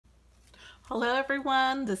Hello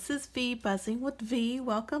everyone, this is V, Buzzing with V.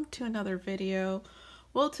 Welcome to another video.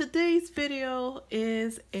 Well, today's video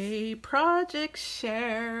is a project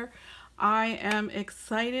share. I am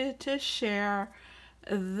excited to share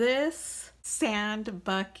this sand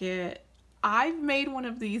bucket. I've made one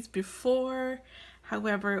of these before,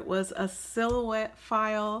 however it was a silhouette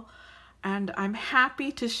file, and I'm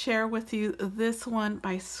happy to share with you this one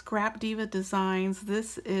by scrapdivadesigns.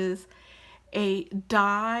 This is a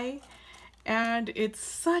die, and it's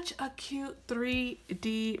such a cute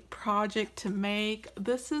 3D project to make.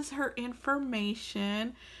 This is her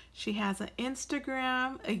information. She has an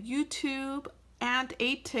Instagram, a YouTube, and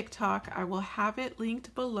a TikTok. I will have it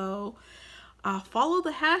linked below. Follow the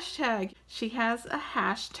hashtag. She has a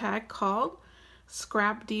hashtag called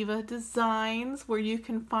scrapdivadesigns where you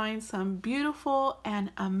can find some beautiful and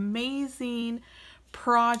amazing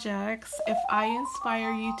projects. If I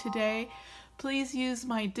inspire you today, please use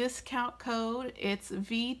my discount code. It's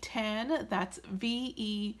V10, that's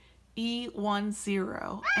VEE10,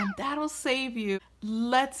 and that'll save you.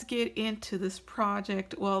 Let's get into this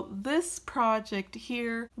project. Well, this project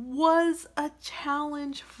here was a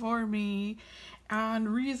challenge for me,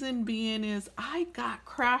 and reason being is I got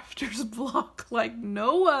crafter's block like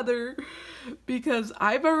no other because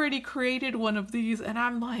I've already created one of these and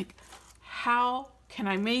I'm like, how can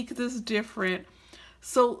I make this different?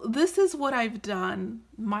 So this is what I've done.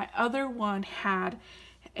 My other one had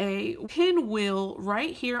a pinwheel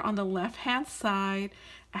right here on the left hand side.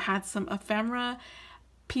 I had some ephemera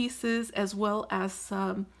pieces as well as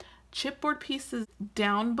some chipboard pieces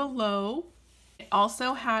down below. It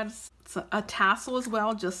also had a tassel as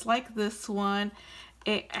well, just like this one.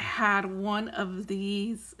 It had one of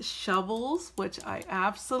these shovels, which I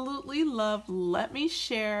absolutely love. Let me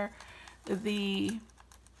share the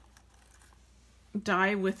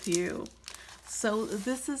die with you. So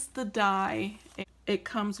this is the die. It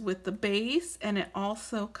comes with the base, and it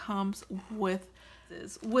also comes with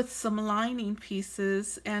some lining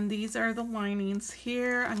pieces, and these are the linings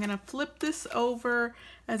here. I'm gonna flip this over.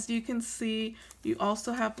 As you can see, you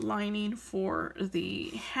also have lining for the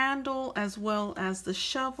handle as well as the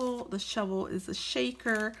shovel. The shovel is a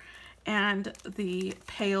shaker, and the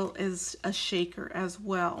pail is a shaker as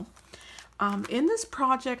well. In this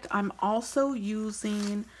project, I'm also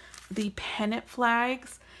using the pennant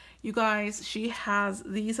flags. You guys, she has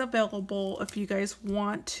these available if you guys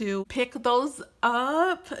want to pick those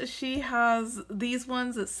up. She has these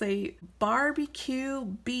ones that say barbecue,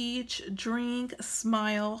 beach, drink,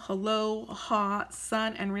 smile, hello, hot,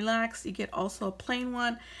 sun, and relax. You get also a plain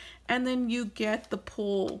one, and then you get the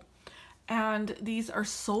pool. And these are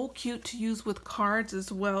so cute to use with cards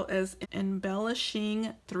as well as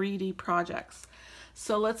embellishing 3D projects.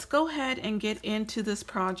 So let's go ahead and get into this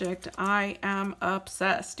project. I am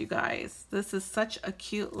obsessed, you guys. This is such a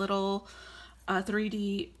cute little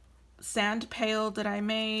 3D sand pail that I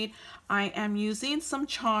made. I am using some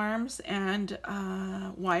charms and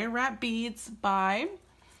wire wrap beads by,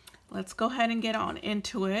 let's go ahead and get on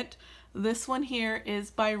into it. This one here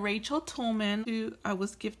is by Rachel Tolman. I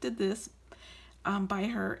was gifted this by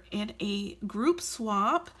her in a group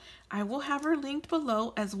swap. I will have her linked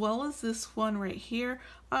below, as well as this one right here.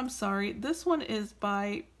 I'm sorry, this one is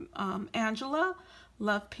by Angela,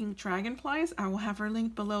 Love Pink Dragonflies. I will have her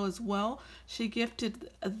linked below as well. She gifted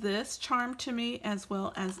this charm to me as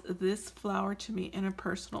well as this flower to me in a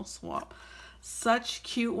personal swap. Such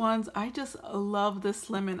cute ones. I just love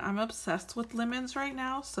this lemon. I'm obsessed with lemons right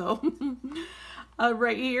now. So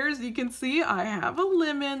right here, as you can see, I have a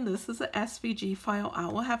lemon. This is a SVG file. I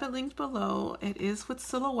will have it linked below. It is with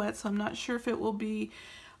silhouette, so I'm not sure if it will be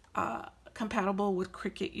compatible with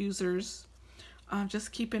Cricut users.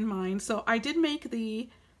 Just keep in mind. So I did make the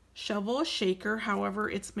shovel shaker. However,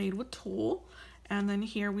 it's made with tulle. And then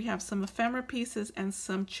here we have some ephemera pieces and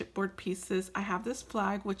some chipboard pieces. I have this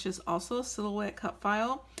flag, which is also a silhouette cut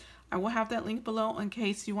file. I will have that link below in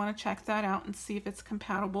case you want to check that out and see if it's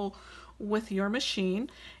compatible with your machine.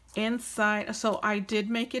 Inside, so I did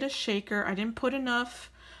make it a shaker. I didn't put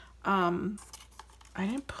enough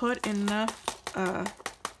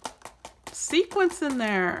sequins in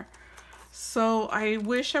there. So I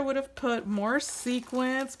wish I would have put more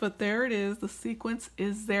sequins, but there it is. The sequence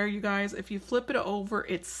is there, you guys. If you flip it over,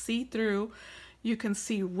 it's see-through. You can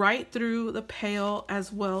see right through the pail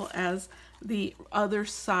as well as the other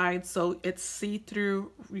side. So it's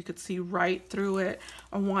see-through. You could see right through it.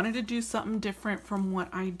 I wanted to do something different from what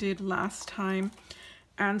I did last time.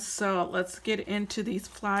 And so let's get into these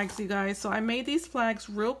flags, you guys. So I made these flags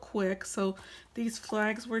real quick. So these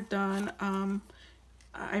flags were done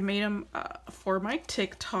I made them for my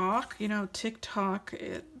TikTok. You know, TikTok,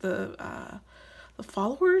 the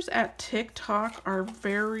followers at TikTok are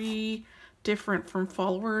very different from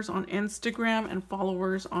followers on Instagram and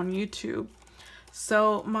followers on YouTube.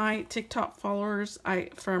 So my TikTok followers,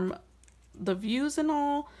 from the views and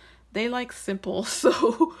all, they like simple.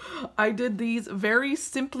 So I did these very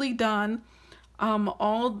simply done,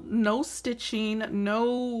 all no stitching,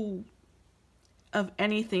 no of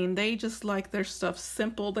anything. They just like their stuff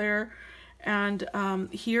simple there. And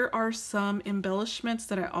here are some embellishments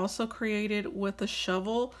that I also created with a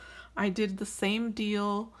shovel. I did the same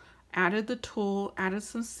deal, added the tulle, added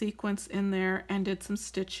some sequins in there, and did some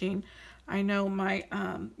stitching. I know my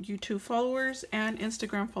YouTube followers and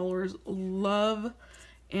Instagram followers love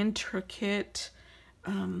intricate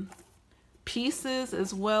pieces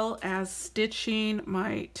as well as stitching.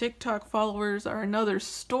 My TikTok followers are another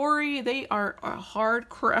story. They are a hard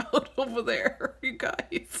crowd over there, you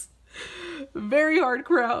guys. Very hard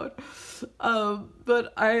crowd.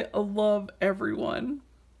 But I love everyone.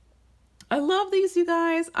 I love these, you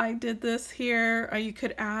guys. I did this here. You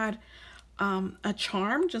could add a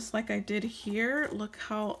charm just like I did here. Look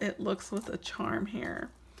how it looks with a charm here.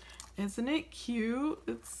 Isn't it cute?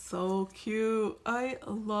 It's so cute. I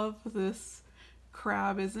love this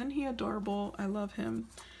crab. Isn't he adorable? I love him.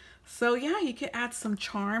 So yeah, you could add some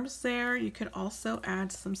charms there. You could also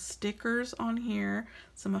add some stickers on here,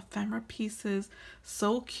 some ephemera pieces.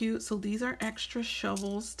 So cute. So these are extra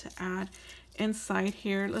shovels to add inside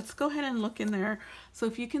here. Let's go ahead and look in there. So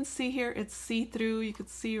if you can see here, it's see-through. You could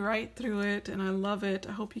see right through it, and I love it.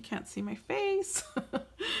 I hope you can't see my face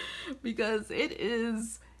because it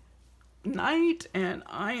is night and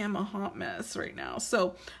I am a hot mess right now.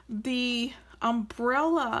 So the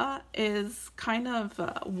umbrella is kind of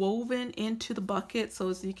woven into the bucket, so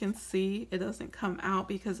as you can see, it doesn't come out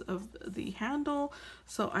because of the handle.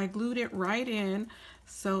 So I glued it right in,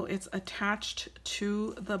 so it's attached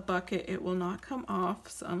to the bucket. It will not come off,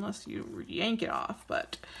 so unless you yank it off,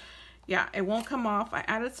 but yeah, it won't come off. I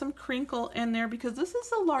added some crinkle in there because this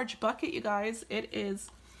is a large bucket, you guys. It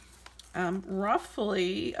is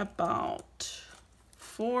roughly about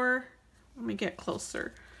let me get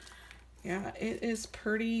closer. Yeah, it is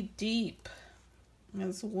pretty deep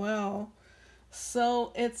as well.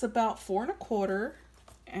 So it's about 4 1/4,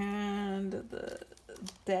 and the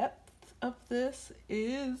depth of this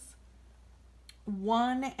is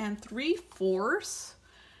 1 3/4.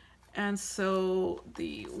 And so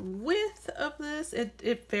the width of this,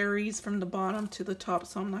 it varies from the bottom to the top,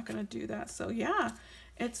 so I'm not going to do that. So yeah,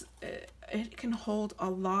 it can hold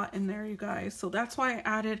a lot in there, you guys. So that's why I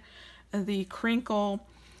added the crinkle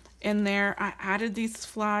in there. I added these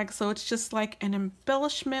flags, so it's just like an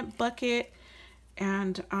embellishment bucket.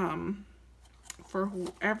 And for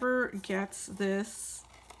whoever gets this,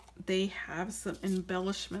 they have some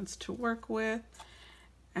embellishments to work with.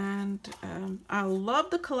 And I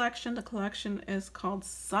love the collection. The collection is called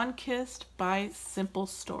SunKissed by Simple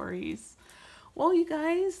Stories. Well, you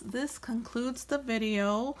guys, this concludes the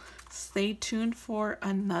video. Stay tuned for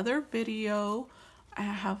another video. I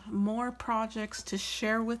have more projects to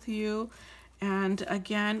share with you. And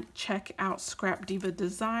again, check out Scrap Diva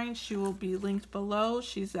Designs. She will be linked below.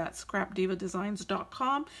 She's at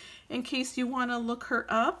scrapdivadesigns.com in case you want to look her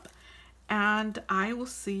up. And I will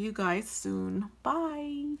see you guys soon.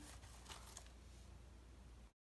 Bye.